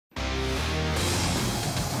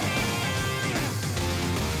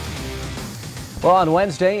Well, on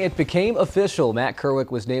Wednesday, it became official. Matt Kerwick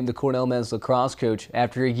was named the Cornell men's lacrosse coach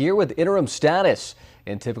after a year with interim status.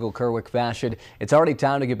 In typical Kerwick fashion, it's already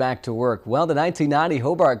time to get back to work. Well, the 1990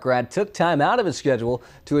 Hobart grad took time out of his schedule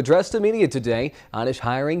to address the media today on his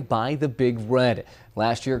hiring by the Big Red.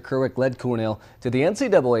 Last year, Kerwick led Cornell to the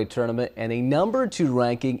NCAA tournament and a #2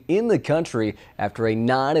 ranking in the country after a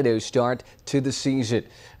 9-0 start to the season.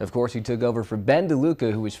 Of course, he took over for Ben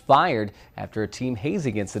DeLuca, who was fired after a team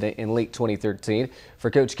hazing incident in late 2013. For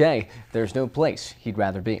Coach K, there's no place he'd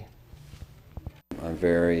rather be. I'm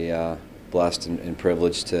very blessed and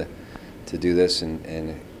privileged to do this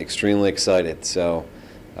and extremely excited. So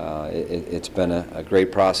it's been a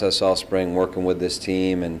great process all spring working with this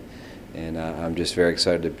team, and I'm just very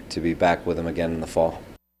excited to be back with them again in the fall.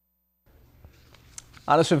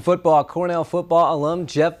 On some football, Cornell football alum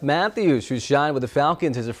Jeff Matthews, who shined with the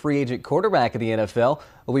Falcons as a free agent quarterback in the NFL,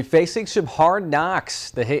 will be facing some hard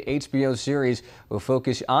knocks. The hit HBO series will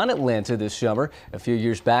focus on Atlanta this summer. A few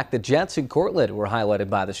years back, the Jets and Cortland were highlighted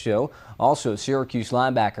by the show. Also, Syracuse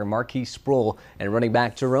linebacker Marquise Sproul and running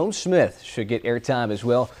back Jerome Smith should get airtime as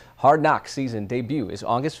well. Hard Knocks season debut is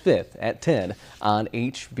August 5th at 10 on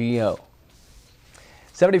HBO.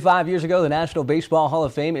 75 years ago, the National Baseball Hall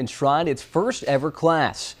of Fame enshrined its first ever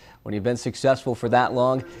class. When you've been successful for that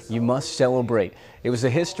long, you must celebrate. It was a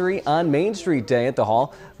History on Main Street Day at the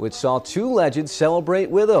Hall, which saw two legends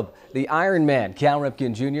celebrate with them. The Iron Man, Cal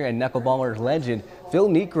Ripken Jr., and knuckleballer legend Phil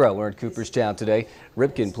Niekro were in Cooperstown today.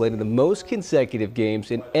 Ripken played in the most consecutive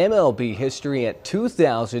games in MLB history at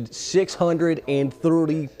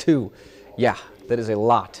 2,632. Yeah, that is a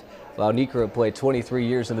lot. While Niekro played 23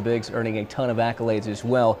 years in the Bigs, earning a ton of accolades as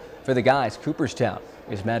well. For the guys, Cooperstown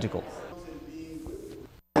is magical.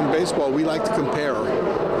 In baseball, we like to compare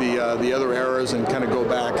the other eras and kind of go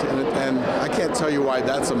back, and I can't tell you why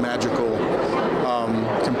that's a magical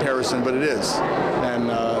comparison, but it is. And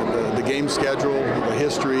the game schedule, the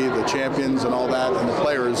history, the champions, and all that, and the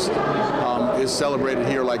players is celebrated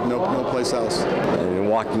here like no place else. And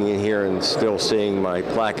walking in here and still seeing my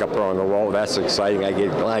plaque up there on the wall, that's exciting. I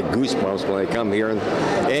get goosebumps when I come here.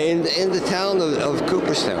 And in the town of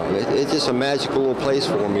Cooperstown, it's just a magical little place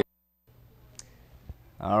for me.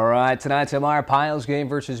 All right, tonight's Elmira Piles game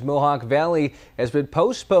versus Mohawk Valley has been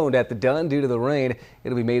postponed at the Dunn due to the rain.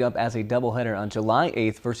 It'll be made up as a doubleheader on July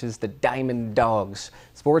 8th versus the Diamond Dogs.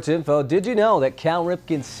 Sports info, did you know that Cal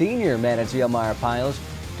Ripken Sr. managed the Elmira Piles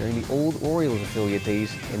during the old Orioles affiliate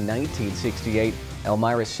days in 1968?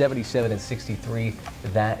 Elmira 77-63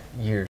 that year.